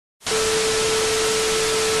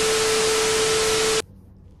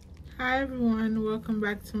everyone, welcome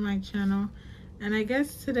back to my channel. And I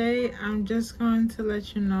guess today I'm just going to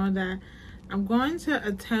let you know that I'm going to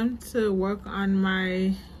attempt to work on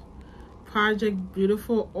my project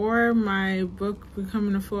Beautiful or my book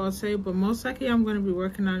Becoming Afua Osei, but most likely I'm going to be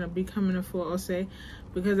working on Becoming Afua Osei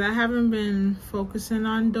because I haven't been focusing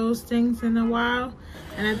on those things in a while.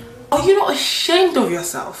 And are you not ashamed of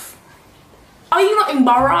yourself? Are you not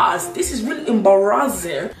embarrassed? This is really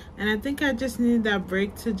embarrassing. And I think I just need that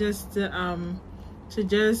break to just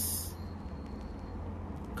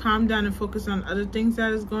calm down and focus on other things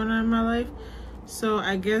that is going on in my life. So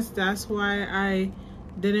I guess that's why I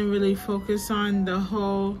didn't really focus on the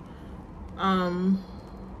whole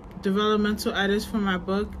developmental edits for my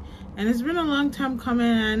book. And it's been a long time coming,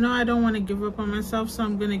 and I know I don't want to give up on myself, so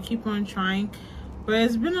I'm going to keep on trying. But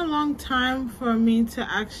it's been a long time for me to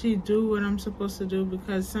actually do what I'm supposed to do,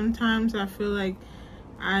 because sometimes I feel like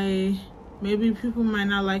maybe people might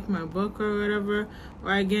not like my book or whatever,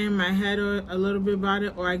 or I get in my head a little bit about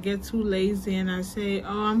it, or I get too lazy and I say,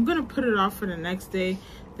 oh, I'm gonna put it off for the next day.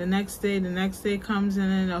 The next day comes,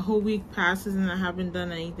 and then a whole week passes and I haven't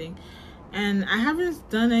done anything. And I haven't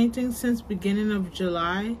done anything since beginning of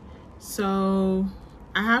July, so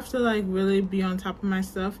I have to like really be on top of my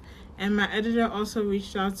stuff. And my editor also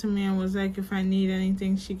reached out to me and was like, if I need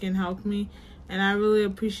anything, she can help me. And I really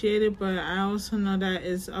appreciate it, but I also know that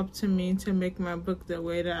it's up to me to make my book the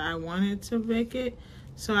way that I wanted to make it.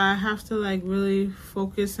 So I have to like really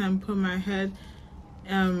focus and put my head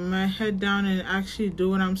down and actually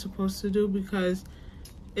do what I'm supposed to do, because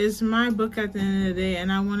it's my book at the end of the day,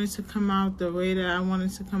 and I want it to come out the way that I want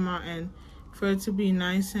it to come out, and for it to be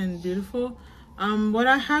nice and beautiful. What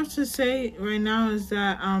I have to say right now is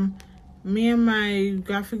that me and my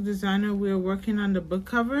graphic designer, we are working on the book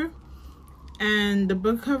cover. And the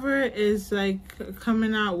book cover is like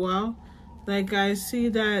coming out well. Like, I see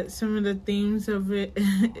that some of the themes of it,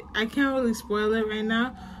 I can't really spoil it right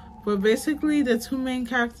now, but basically the two main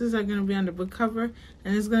characters are going to be on the book cover,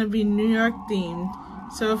 and it's going to be New York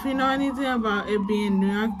themed. So if you know anything about it being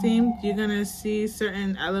New York themed, you're going to see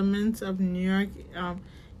certain elements of New York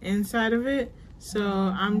inside of it. So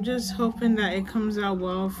I'm just hoping that it comes out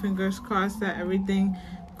well. Fingers crossed that everything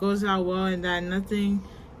goes out well and that nothing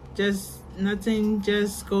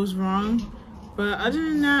just goes wrong. But other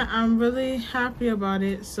than that, I'm really happy about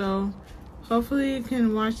it. So hopefully you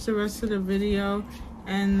can watch the rest of the video,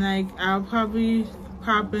 and like I'll probably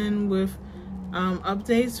pop in with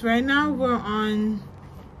updates. Right now we're on,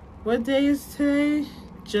 what day is today?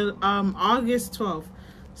 August 12th.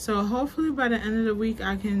 So hopefully by the end of the week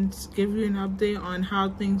I can give you an update on how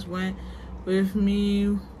things went with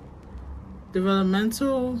me,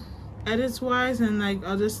 developmental edits wise and like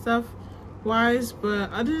other stuff wise. But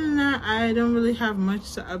other than that, I don't really have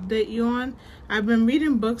much to update you on. I've been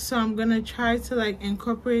reading books, so I'm gonna try to like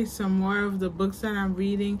incorporate some more of the books that I'm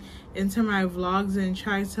reading into my vlogs and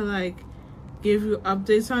try to like give you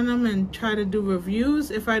updates on them and try to do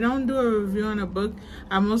reviews. If I don't do a review on a book,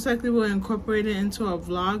 I most likely will incorporate it into a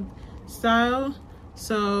vlog style.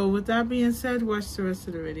 So with that being said, watch the rest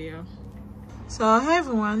of the video. So hey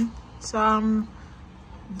everyone, so I'm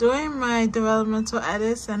doing my developmental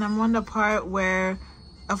edits, and I'm on the part where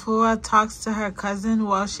Afua talks to her cousin.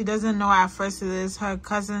 Well, she doesn't know at first it is her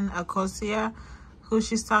cousin Osei who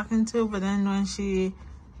she's talking to, but then when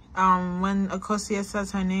Osei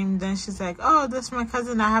says her name, then she's like, oh, this is my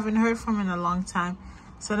cousin I haven't heard from in a long time.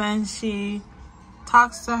 So then she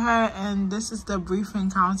talks to her, and this is the brief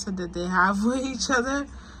encounter that they have with each other,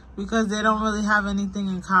 because they don't really have anything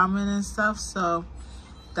in common and stuff. So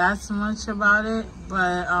that's much about it.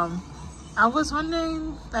 But I was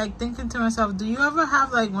wondering, like thinking to myself, do you ever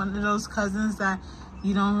have like one of those cousins that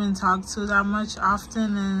you don't even talk to that much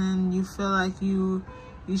often, and then you feel like you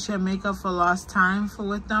should make up for lost time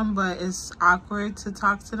with them, but it's awkward to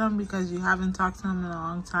talk to them because you haven't talked to them in a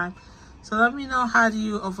long time? So let me know, how do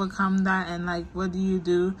you overcome that, and like what do you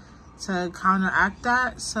do to counteract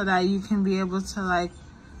that so that you can be able to like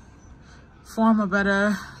form a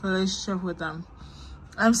better relationship with them.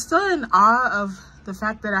 I'm still in awe of the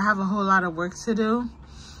fact that I have a whole lot of work to do,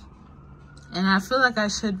 and I feel like I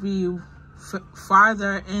should be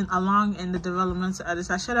farther along in the developmental edits.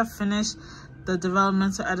 I should have finished the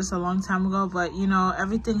developmental edits a long time ago, but you know,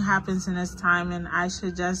 everything happens in its time, and I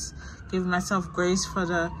should just give myself grace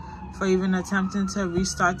for even attempting to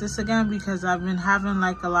restart this again, because I've been having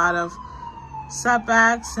like a lot of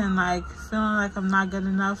setbacks and like feeling like I'm not good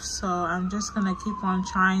enough. So I'm just gonna keep on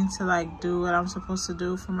trying to like do what I'm supposed to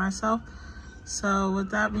do for myself. So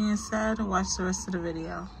with that being said, watch the rest of the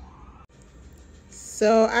video.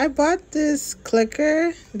 So I bought this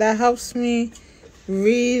clicker that helps me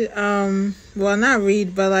read, well, not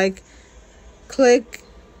read, but like click,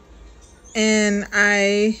 and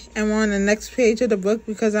I am on the next page of the book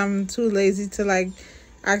because I'm too lazy to like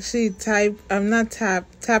actually type. I'm not tap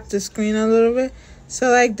the screen a little bit. So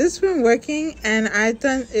like this been working, and I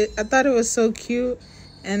thought it was so cute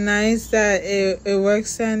and nice that it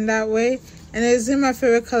works in that way, and it's in my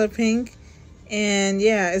favorite color, pink. And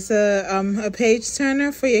yeah, it's a page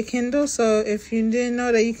turner for your Kindle. So if you didn't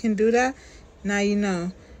know that you can do that, now you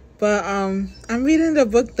know. But I'm reading the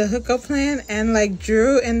book The Hookup Plan, and like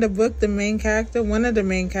Drew in the book, the main character, one of the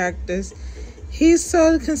main characters, he's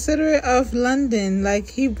so considerate of London. Like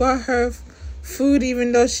he bought her food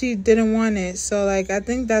even though she didn't want it. So like I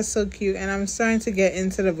think that's so cute, and I'm starting to get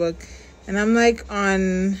into the book, and I'm like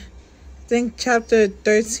on, I think, chapter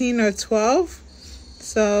 13 or 12.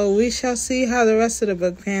 So we shall see how the rest of the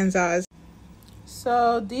book pans out.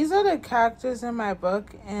 So these are the characters in my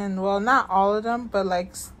book, and well, not all of them, but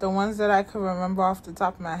like the ones that I can remember off the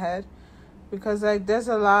top of my head, because like there's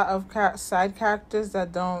a lot of side characters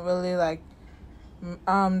that don't really like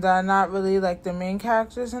that are not really like the main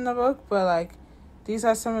characters in the book, but like these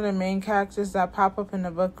are some of the main characters that pop up in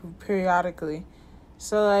the book periodically.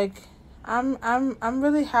 So like I'm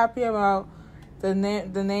really happy about the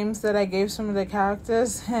names that I gave some of the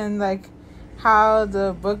characters, and like how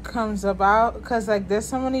the book comes about, because like there's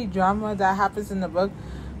so many drama that happens in the book,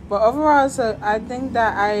 but overall, so I think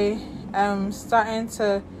that I am starting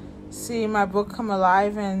to see my book come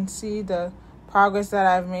alive and see the progress that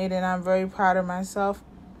I've made, and I'm very proud of myself.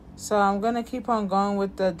 So I'm gonna keep on going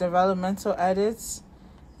with the developmental edits.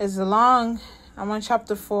 It's long. I'm on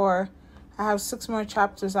chapter 4. I have 6 more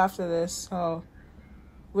chapters after this, so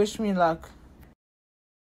wish me luck.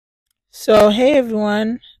 So hey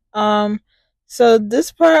everyone. So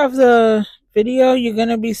this part of the video, you're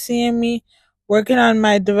gonna be seeing me working on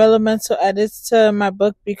my developmental edits to my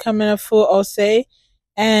book Becoming a Full Osei.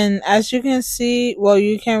 And as you can see, well,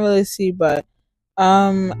 you can't really see, but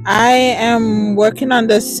I am working on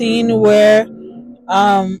the scene where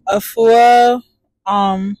Afua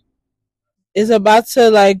is about to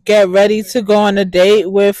like get ready to go on a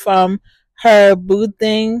date with her boo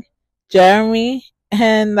thing, Jeremy,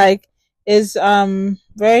 and like it's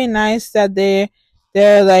very nice that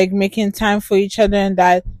they're like making time for each other, and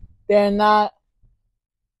that they're not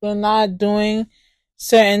they're not doing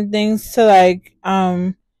certain things to like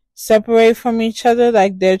separate from each other.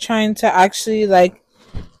 Like they're trying to actually like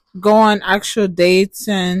go on actual dates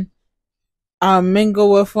and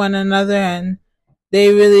mingle with one another, and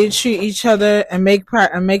they really treat each other and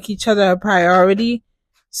make each other a priority.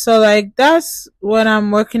 So like that's what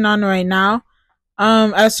I'm working on right now.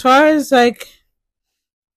 As far as like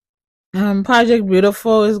Project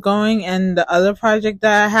Beautiful is going, and the other project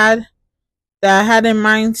that I had in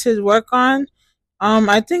mind to work on,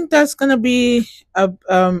 I think that's gonna be a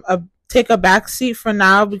take a backseat for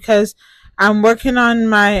now, because I'm working on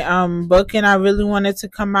my book, and I really want it to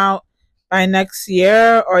come out by next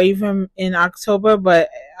year or even in October, but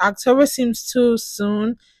October seems too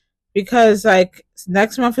soon, because like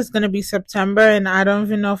next month is gonna be September, and I don't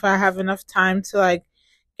even know if I have enough time to like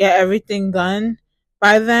get everything done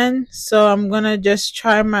by then. So I'm gonna just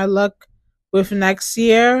try my luck with next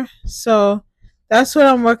year. So that's what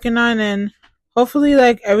I'm working on, and hopefully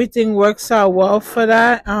like everything works out well for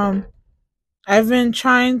that. I've been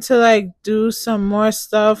trying to like do some more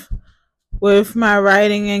stuff with my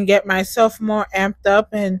writing and get myself more amped up,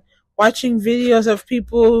 and watching videos of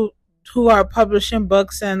people who are publishing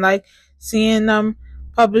books, and like seeing them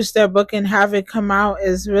publish their book and have it come out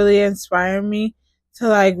is really inspiring me to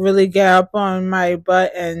like really get up on my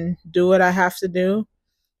butt and do what I have to do.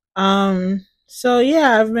 So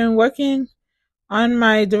yeah, I've been working on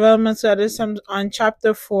my developmental edits. I'm on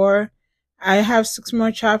chapter 4. I have 6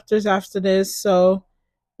 more chapters after this, so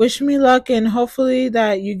wish me luck, and hopefully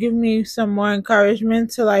that you give me some more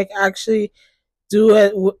encouragement to like actually do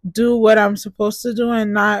what I'm supposed to do,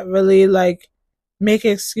 and not really like make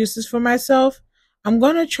excuses for myself. I'm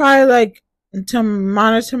going to try like to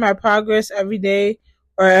monitor my progress every day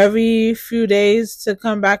or every few days to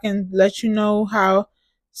come back and let you know how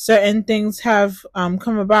certain things have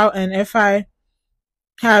come about, and if I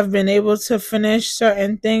have been able to finish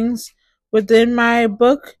certain things within my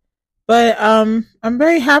book. But I'm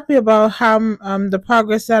very happy about how the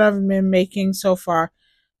progress that I've been making so far.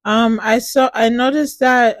 I noticed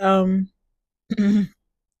that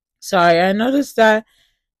sorry, I noticed that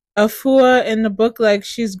Afua in the book, like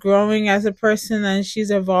she's growing as a person and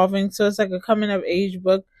she's evolving. So it's like a coming of age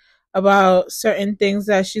book about certain things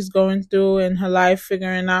that she's going through in her life,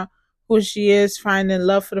 figuring out who she is, finding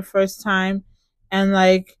love for the first time, and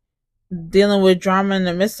like dealing with drama in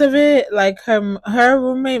the midst of it. Like her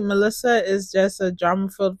roommate Melissa is just a drama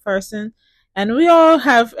filled person, and we all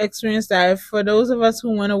have experienced that. For those of us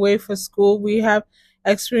who went away for school, we have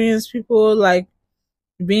experienced people like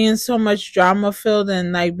being so much drama filled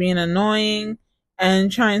and like being annoying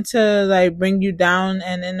and trying to like bring you down,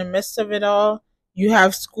 and in the midst of it all you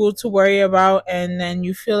have school to worry about, and then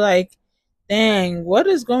you feel like, dang, what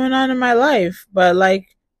is going on in my life? But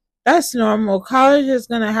like, that's normal. College is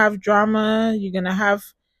gonna have drama, you're gonna have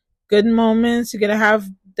good moments, you're gonna have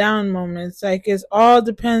down moments. Like, it all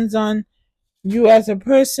depends on you as a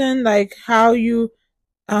person, like how you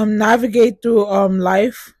navigate through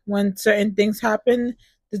life when certain things happen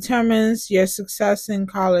determines your success in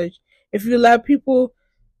college. If you let people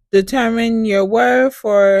determine your worth,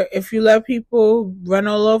 or if you let people run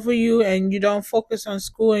all over you and you don't focus on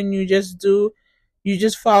school and you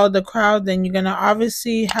just follow the crowd, then you're gonna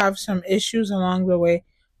obviously have some issues along the way.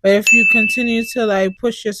 But if you continue to like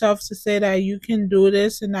push yourself to say that you can do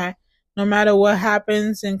this, and that no matter what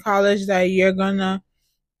happens in college that you're gonna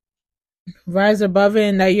rise above it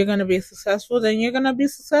and that you're gonna be successful, then you're gonna be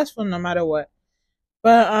successful no matter what.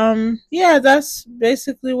 But yeah, that's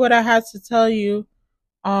basically what I had to tell you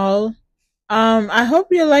all. I hope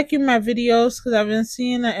you're liking my videos because I've been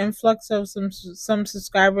seeing an influx of some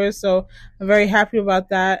subscribers, so I'm very happy about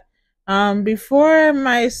that. Before,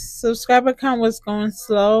 my subscriber count was going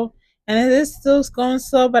slow, and it is still going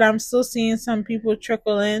slow, but I'm still seeing some people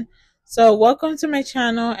trickle in. So welcome to my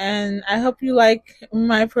channel, and I hope you like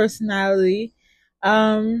my personality.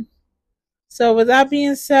 Um, so with that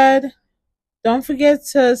being said, don't forget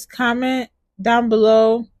to comment down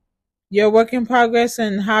below your work in progress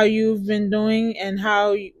and how you've been doing and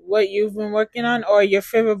what you've been working on, or your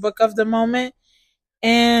favorite book of the moment.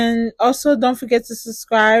 And also don't forget to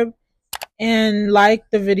subscribe and like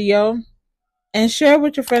the video and share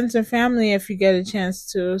with your friends and family if you get a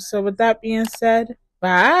chance to. So with that being said,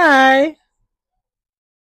 bye.